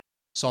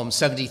Psalm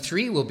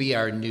 73 will be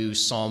our new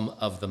psalm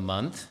of the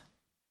month.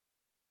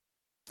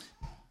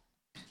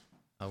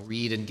 I'll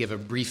read and give a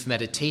brief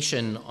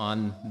meditation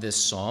on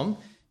this psalm.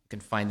 You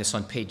can find this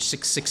on page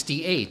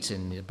 668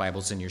 in the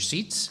Bibles in your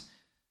seats.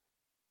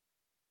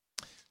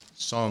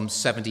 Psalm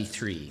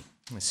 73.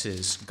 This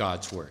is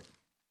God's word.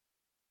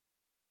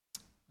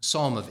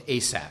 Psalm of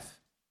Asaph.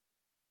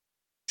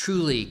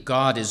 Truly,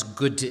 God is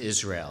good to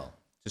Israel,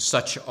 to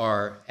such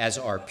as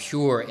are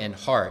pure in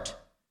heart.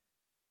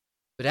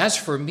 But as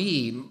for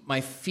me, my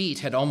feet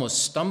had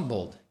almost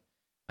stumbled.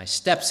 My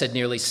steps had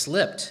nearly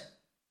slipped.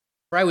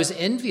 For I was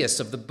envious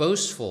of the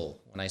boastful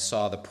when I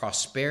saw the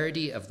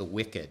prosperity of the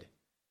wicked.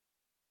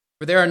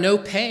 For there are no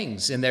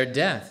pangs in their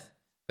death,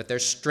 but their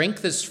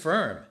strength is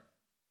firm.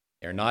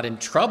 They are not in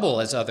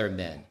trouble as other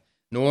men,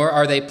 nor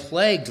are they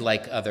plagued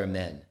like other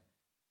men.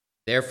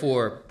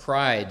 Therefore,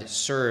 pride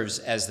serves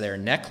as their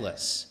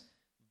necklace.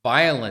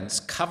 Violence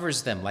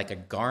covers them like a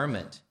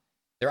garment.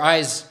 Their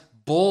eyes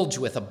bulge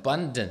with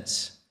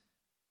abundance.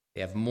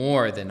 They have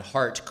more than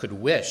heart could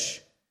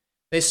wish.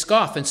 They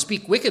scoff and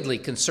speak wickedly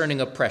concerning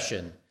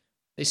oppression.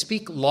 They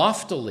speak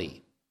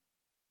loftily,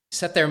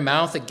 set their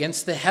mouth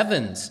against the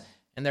heavens,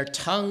 and their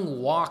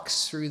tongue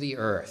walks through the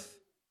earth.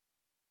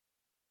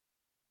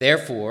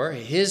 Therefore,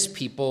 his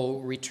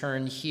people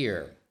return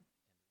here.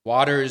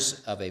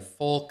 Waters of a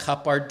full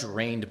cup are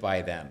drained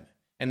by them.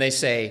 And they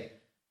say,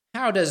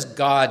 how does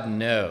God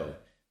know?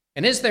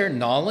 And is there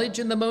knowledge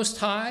in the Most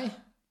High?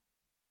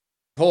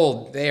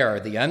 Behold, they are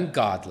the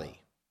ungodly,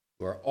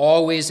 who are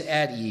always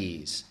at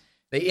ease.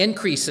 They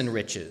increase in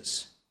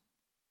riches.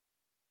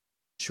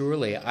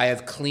 Surely I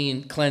have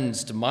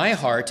cleansed my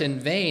heart in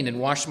vain and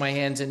washed my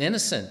hands in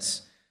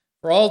innocence.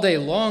 For all day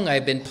long I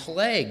have been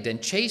plagued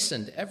and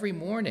chastened every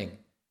morning.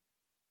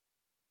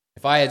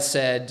 If I had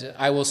said,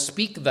 I will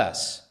speak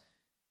thus,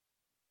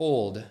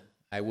 behold,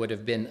 I would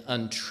have been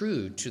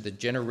untrue to the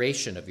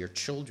generation of your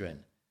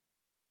children.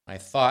 I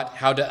thought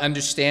how to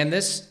understand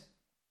this.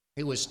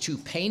 It was too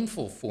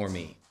painful for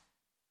me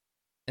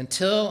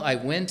until I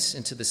went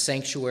into the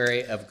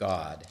sanctuary of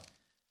God.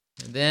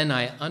 And then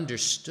I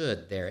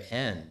understood their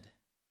end.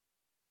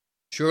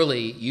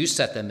 Surely you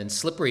set them in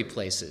slippery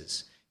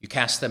places. You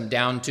cast them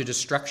down to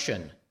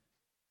destruction.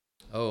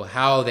 Oh,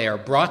 how they are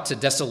brought to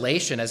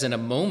desolation as in a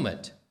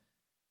moment.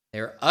 They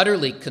are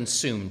utterly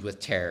consumed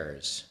with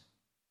terrors.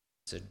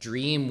 It's a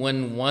dream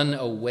when one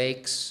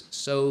awakes.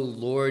 So,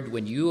 Lord,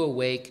 when you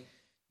awake,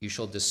 you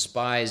shall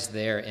despise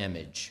their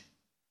image.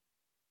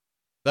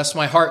 Thus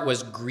my heart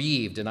was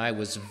grieved, and I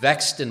was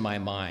vexed in my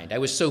mind. I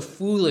was so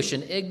foolish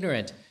and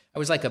ignorant. I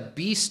was like a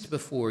beast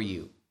before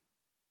you.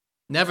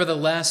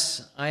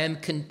 Nevertheless, I am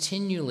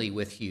continually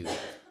with you.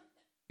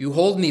 You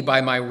hold me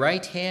by my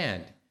right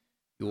hand.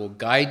 You will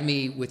guide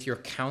me with your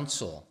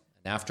counsel,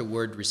 and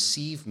afterward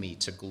receive me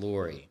to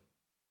glory.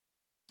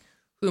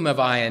 Whom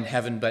have I in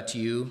heaven but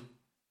you?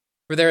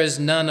 For there is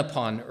none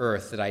upon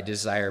earth that I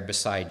desire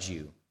besides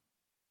you.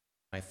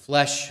 My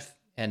flesh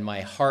and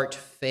my heart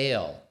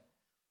fail,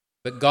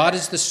 but God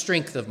is the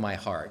strength of my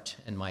heart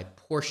and my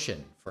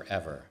portion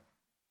forever.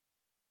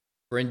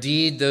 For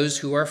indeed, those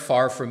who are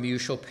far from you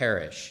shall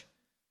perish.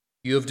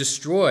 You have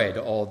destroyed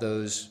all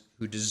those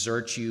who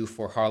desert you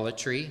for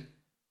harlotry.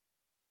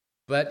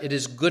 But it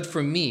is good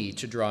for me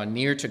to draw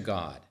near to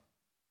God.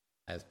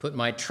 I have put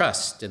my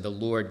trust in the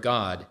Lord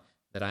God,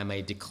 that I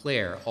may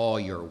declare all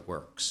your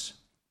works.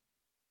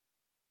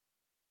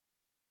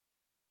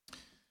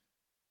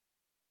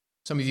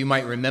 Some of you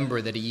might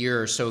remember that a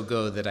year or so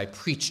ago that I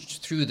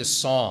preached through the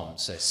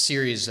Psalms, a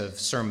series of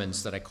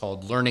sermons that I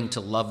called Learning to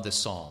Love the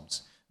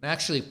Psalms. I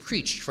actually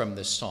preached from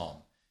this psalm.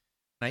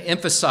 I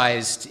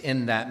emphasized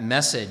in that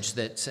message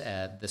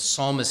that the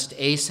psalmist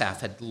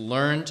Asaph had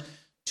learned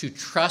to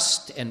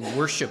trust and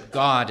worship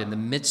God in the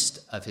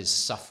midst of his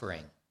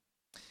suffering.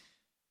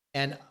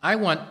 And I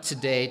want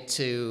today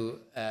to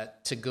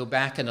go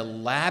back and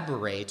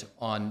elaborate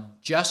on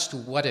just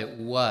what it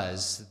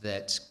was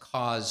that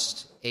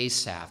caused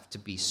Asaph to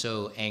be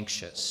so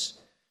anxious,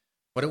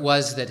 what it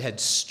was that had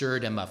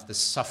stirred him up, the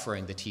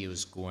suffering that he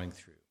was going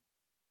through.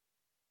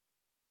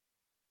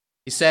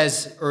 He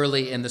says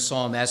early in the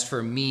psalm, as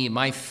for me,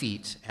 my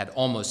feet had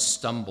almost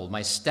stumbled.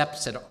 My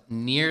steps had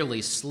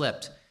nearly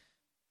slipped,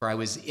 for I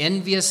was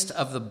envious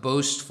of the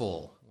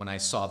boastful when I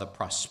saw the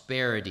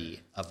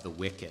prosperity of the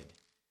wicked.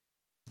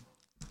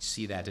 You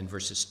see that in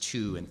verses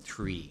 2 and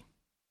 3.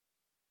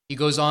 He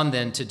goes on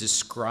then to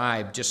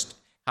describe just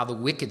how the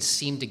wicked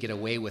seem to get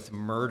away with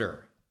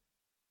murder,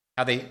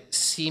 how they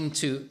seem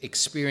to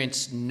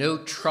experience no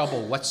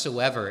trouble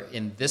whatsoever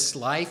in this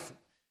life.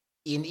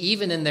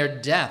 Even in their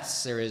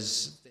deaths,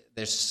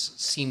 there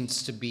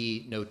seems to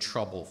be no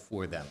trouble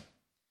for them.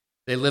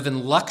 They live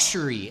in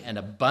luxury and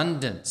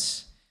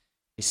abundance.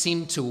 They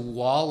seem to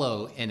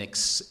wallow in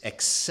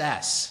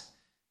excess.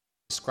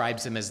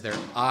 Describes them as their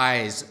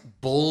eyes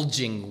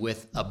bulging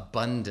with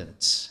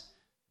abundance.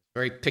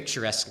 Very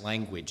picturesque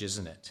language,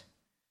 isn't it?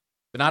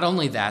 But not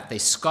only that, they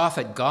scoff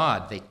at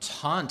God. They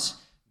taunt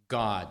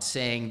God,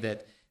 saying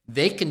that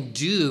they can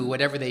do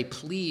whatever they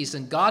please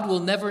and God will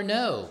never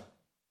know.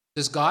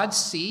 Does God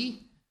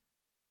see?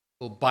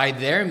 Well, by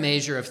their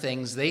measure of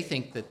things, they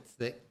think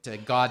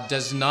that God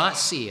does not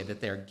see, that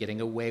they're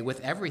getting away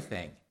with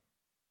everything.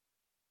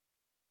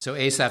 So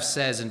Asaph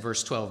says in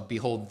verse 12,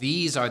 "Behold,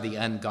 these are the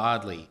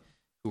ungodly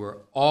who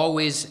are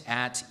always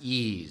at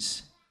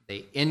ease.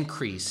 They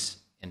increase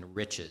in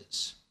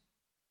riches."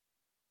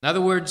 In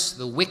other words,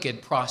 the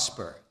wicked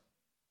prosper.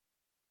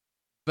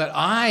 But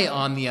I,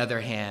 on the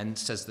other hand,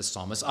 says the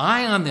psalmist,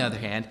 I, on the other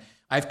hand,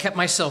 I've kept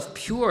myself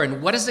pure,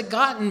 and what has it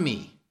gotten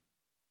me?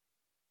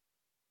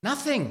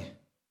 Nothing.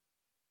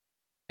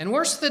 And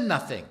worse than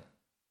nothing.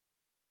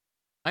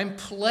 I'm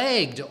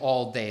plagued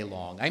all day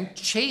long. I'm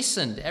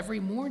chastened every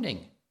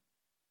morning.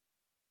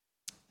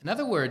 In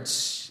other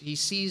words, he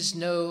sees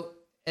no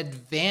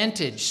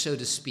advantage, so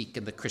to speak,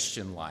 in the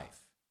Christian life.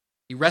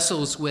 He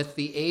wrestles with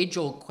the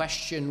age-old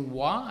question,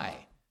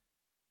 why?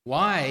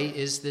 Why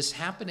is this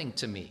happening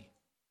to me?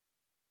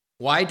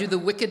 Why do the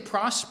wicked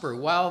prosper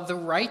while the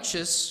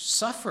righteous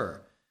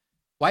suffer?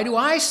 Why do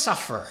I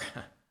suffer?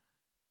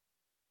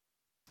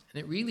 And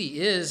it really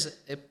is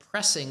a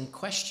pressing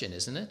question,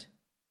 isn't it?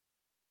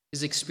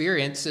 His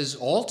experience is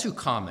all too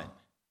common.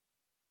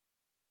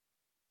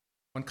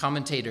 One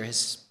commentator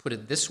has put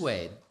it this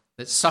way,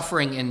 that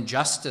suffering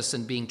injustice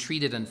and being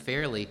treated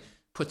unfairly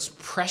puts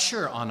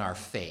pressure on our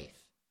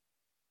faith.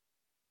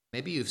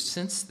 Maybe you've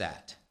sensed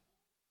that.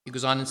 He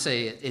goes on and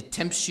say, it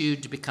tempts you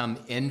to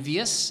become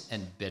envious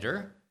and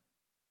bitter.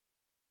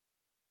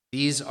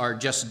 These are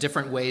just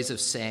different ways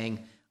of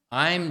saying,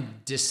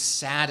 I'm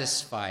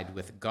dissatisfied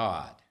with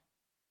God.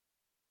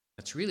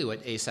 That's really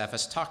what Asaph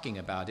is talking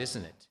about,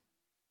 isn't it?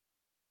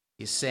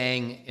 He's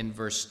saying in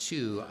verse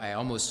 2, I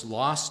almost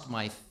lost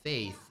my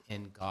faith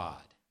in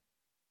God.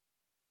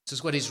 This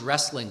is what he's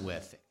wrestling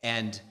with.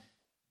 And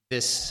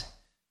this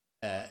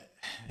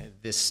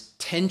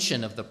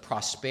tension of the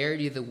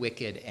prosperity of the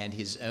wicked and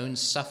his own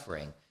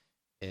suffering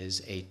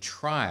is a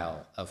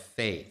trial of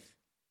faith.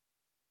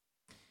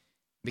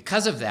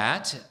 Because of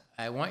that,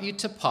 I want you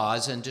to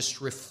pause and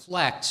just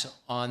reflect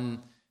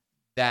on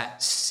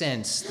that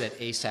sense that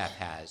Asaph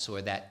has,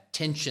 or that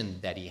tension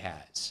that he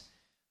has.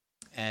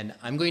 And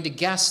I'm going to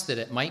guess that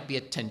it might be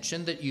a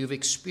tension that you've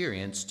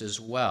experienced as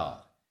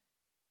well.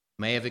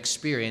 You may have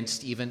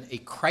experienced even a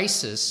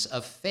crisis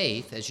of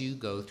faith as you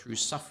go through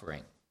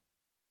suffering.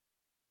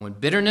 When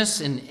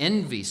bitterness and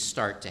envy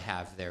start to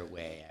have their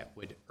way, I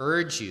would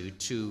urge you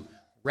to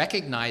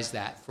recognize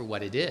that for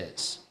what it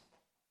is.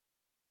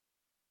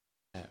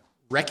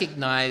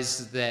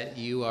 Recognize that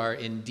you are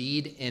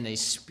indeed in a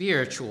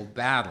spiritual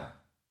battle.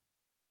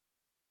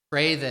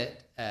 Pray that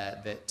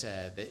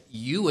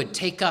you would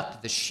take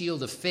up the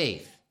shield of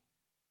faith,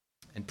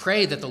 and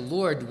pray that the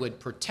Lord would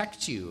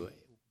protect you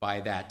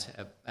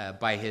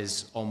by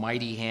his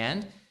almighty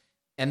hand,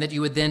 and that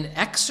you would then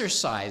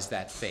exercise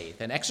that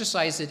faith, and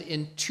exercise it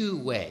in two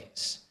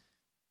ways.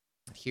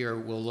 Here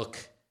we'll look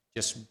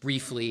just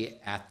briefly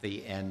at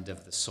the end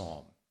of the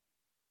psalm.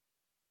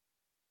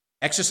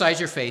 Exercise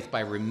your faith by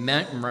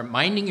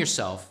reminding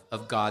yourself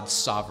of God's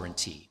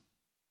sovereignty.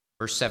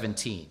 Verse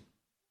 17.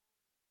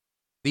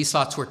 These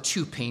thoughts were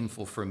too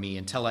painful for me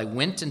until I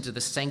went into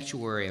the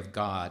sanctuary of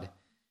God.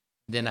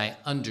 Then I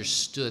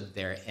understood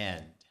their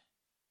end.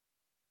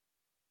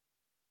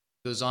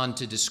 It goes on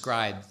to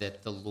describe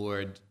that the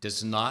Lord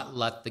does not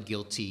let the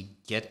guilty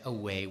get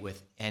away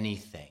with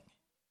anything.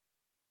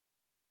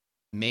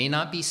 It may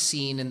not be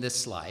seen in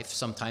this life.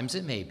 Sometimes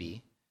it may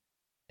be.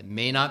 It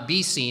may not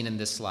be seen in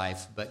this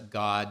life, but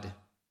God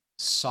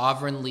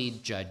sovereignly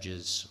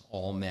judges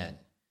all men.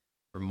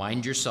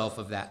 Remind yourself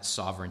of that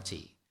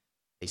sovereignty.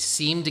 They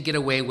seem to get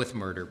away with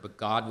murder, but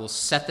God will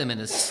set them in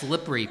a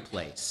slippery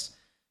place,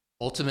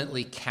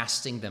 ultimately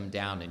casting them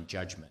down in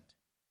judgment.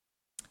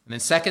 And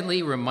then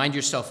secondly, remind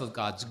yourself of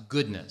God's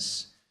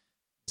goodness.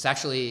 This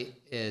actually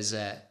is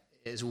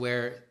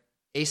where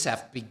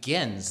Asaph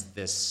begins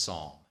this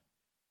psalm,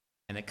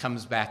 and it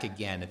comes back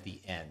again at the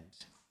end.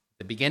 At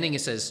the beginning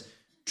it says,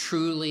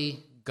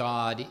 truly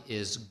God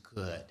is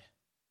good.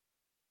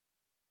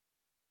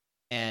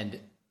 And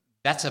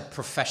that's a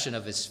profession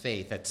of his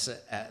faith.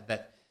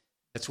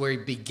 That's where he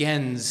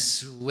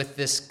begins with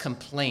this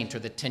complaint or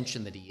the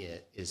tension that he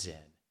is in.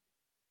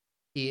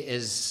 He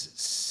is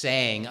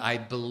saying, I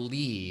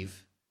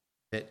believe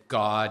that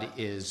God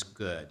is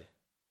good.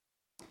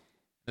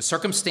 The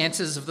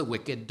circumstances of the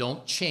wicked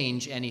don't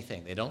change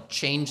anything. They don't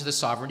change the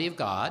sovereignty of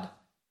God.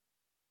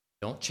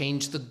 They don't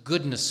change the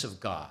goodness of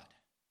God.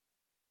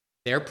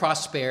 Their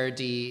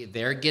prosperity,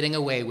 their getting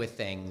away with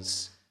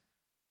things,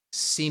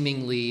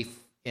 seemingly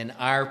in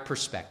our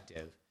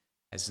perspective,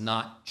 has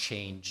not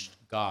changed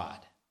God,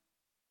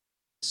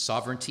 his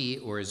sovereignty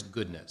or his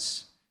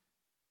goodness.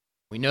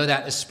 We know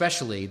that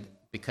especially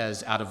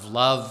because out of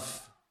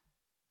love,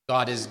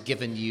 God has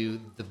given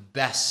you the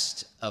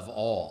best of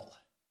all.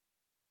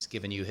 He's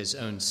given you his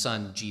own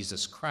Son,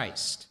 Jesus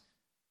Christ,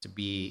 to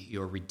be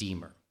your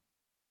Redeemer.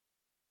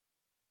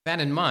 With that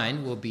in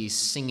mind, we'll be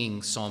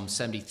singing Psalm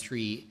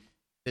 73,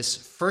 this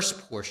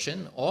first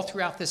portion, all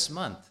throughout this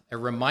month, a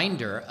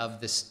reminder of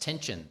this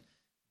tension,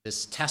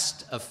 this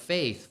test of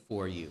faith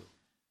for you.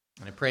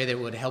 And I pray that it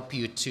would help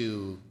you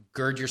to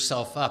gird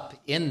yourself up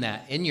in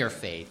your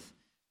faith,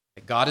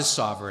 that God is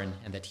sovereign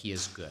and that he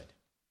is good.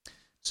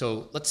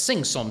 So let's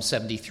sing Psalm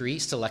 73,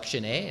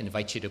 selection A, and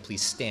invite you to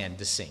please stand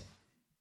to sing.